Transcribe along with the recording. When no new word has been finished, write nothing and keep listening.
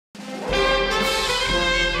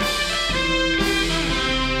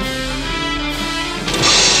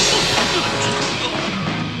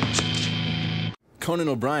Conan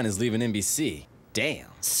O'Brien is leaving NBC. Damn.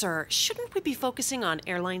 Sir, shouldn't we be focusing on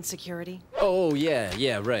airline security? Oh,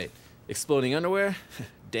 yeah, right. Exploding underwear?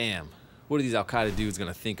 Damn. What are these Al-Qaeda dudes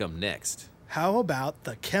gonna think I'm next? How about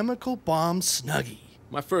the chemical bomb Snuggie?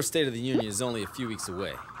 My first State of the Union is only a few weeks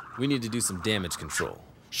away. We need to do some damage control.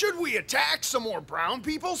 Should we attack some more brown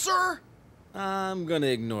people, sir? I'm gonna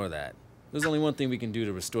ignore that. There's only one thing we can do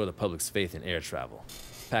to restore the public's faith in air travel.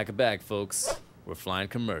 Pack a bag, folks. We're flying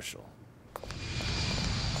commercial.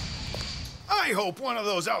 I hope one of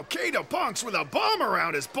those Al-Qaeda punks with a bomb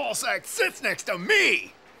around his ballsack sits next to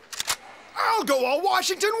me! I'll go all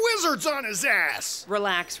Washington Wizards on his ass!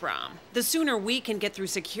 Relax, Rom. The sooner we can get through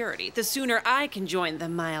security, the sooner I can join the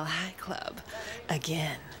Mile High Club.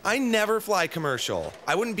 Again. I never fly commercial.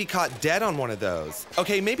 I wouldn't be caught dead on one of those.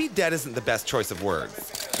 Okay, maybe dead isn't the best choice of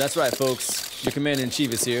words. That's right, folks. Your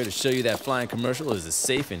Commander-in-Chief is here to show you that flying commercial is as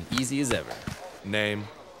safe and easy as ever. Name?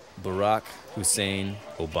 Barack Hussein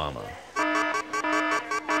Obama.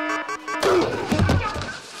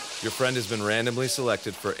 Your friend has been randomly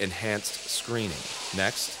selected for enhanced screening.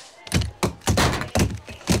 Next.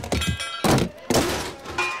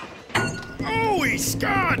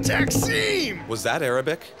 Iska Taksim! Was that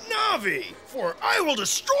Arabic? Navi! For I will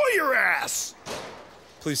destroy your ass!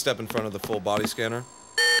 Please step in front of the full body scanner.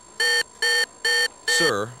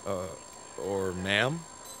 Sir, or ma'am,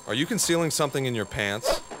 are you concealing something in your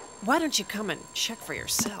pants? Why don't you come and check for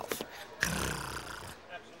yourself?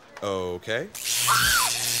 Okay.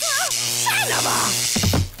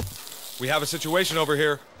 We have a situation over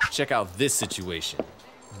here. Check out this situation.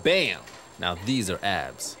 Bam! Now these are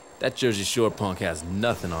abs. That Jersey Shore punk has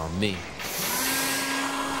nothing on me.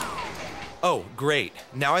 Oh, great.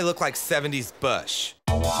 Now I look like 70s Bush.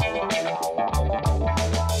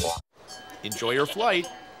 Enjoy your flight.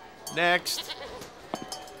 Next.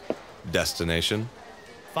 Destination?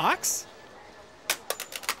 Fox?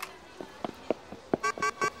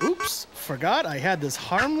 Oops, forgot I had this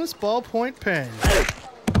harmless ballpoint pen.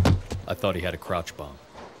 I thought he had a crotch bomb.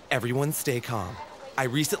 Everyone stay calm. I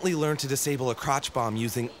recently learned to disable a crotch bomb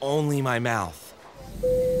using only my mouth.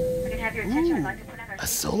 Ooh, a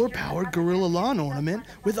solar-powered Gorilla Lawn ornament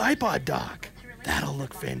with iPod dock. That'll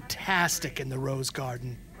look fantastic in the rose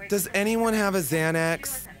garden. Does anyone have a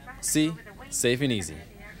Xanax? See? Safe and easy.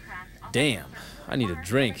 Damn, I need a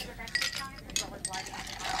drink.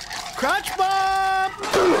 Crotch bomb!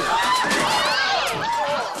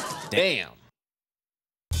 Damn.